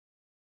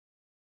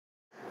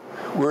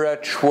We're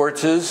at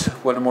Schwartz's,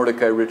 one of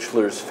Mordecai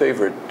Richler's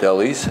favorite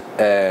delis,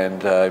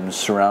 and I'm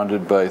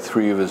surrounded by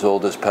three of his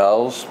oldest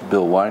pals,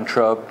 Bill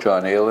Weintraub,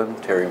 John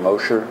Aylen, Terry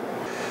Mosher.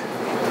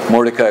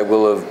 Mordecai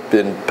will have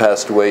been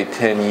passed away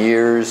 10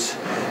 years,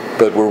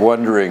 but we're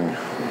wondering,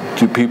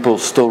 do people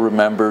still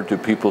remember? Do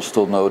people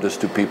still notice?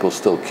 Do people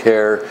still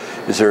care?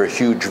 Is there a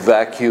huge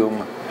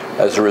vacuum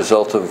as a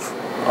result of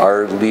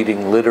our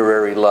leading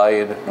literary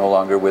lion no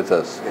longer with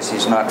us? Because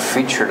he's not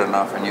featured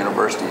enough in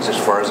universities as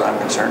far as I'm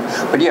concerned.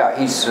 But yeah,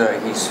 he's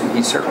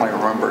certainly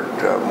remembered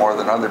more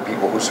than other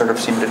people who sort of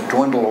seem to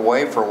dwindle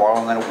away for a while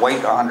and then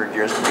wait 100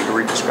 years to be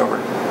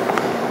rediscovered.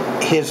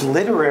 His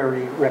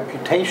literary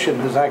reputation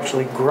has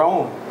actually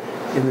grown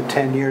in the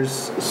 10 years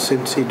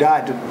since he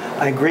died.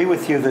 I agree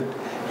with you that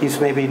he's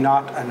maybe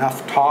not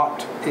enough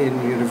taught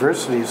in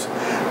universities,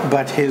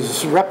 but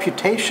his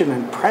reputation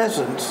and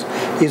presence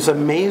is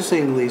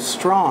amazingly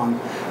strong,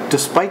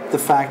 despite the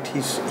fact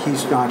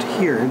he's not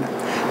here. And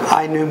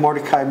I knew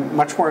Mordecai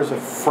much more as a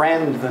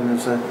friend than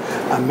as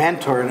a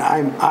mentor, and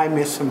I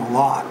miss him a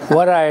lot.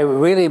 What I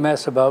really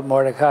miss about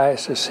Mordecai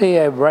is to see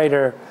a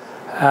writer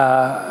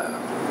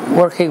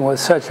working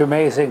with such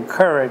amazing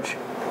courage.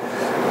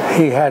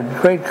 He had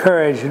great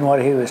courage in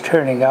what he was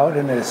turning out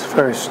in his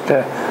first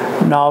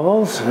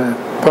novels,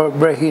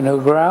 breaking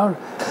new ground,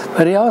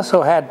 but he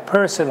also had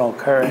personal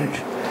courage,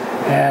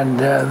 and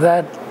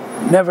that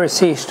never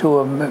ceased to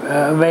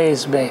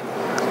amaze me.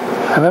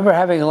 I remember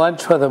having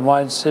lunch with him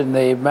once in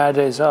the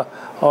Madres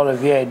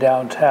Olivier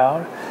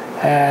downtown,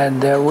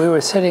 and we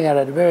were sitting at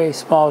a very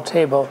small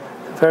table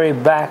at the very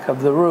back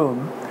of the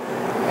room,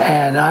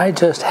 and I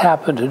just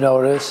happened to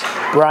notice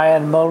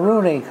Brian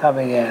Mulroney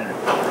coming in.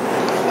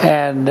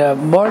 And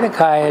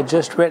Mordecai had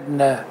just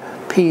written a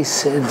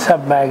piece in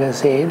some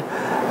magazine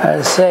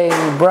saying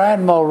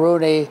Brian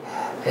Mulroney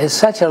is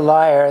such a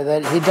liar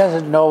that he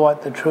doesn't know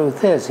what the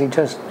truth is. He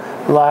just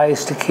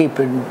lies to keep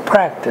in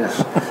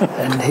practice.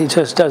 And he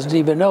just doesn't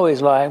even know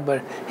he's lying,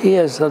 but he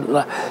is.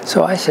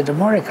 So I said to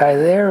Mordecai,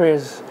 there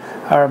is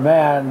our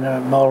man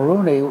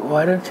Mulroney.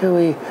 Why don't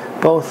we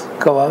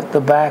both go out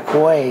the back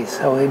way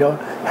so we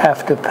don't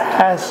have to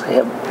pass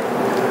him?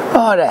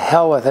 Oh, to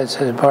hell with it,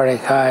 says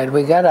Mordecai. And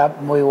we got up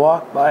and we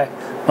walked by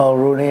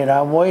Mulroney, and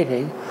I'm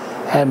waiting.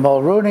 And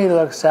Mulroney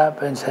looks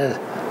up and says,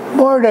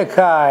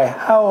 Mordecai,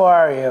 how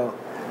are you?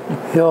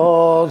 The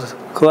old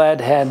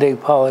glad-handing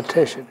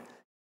politician.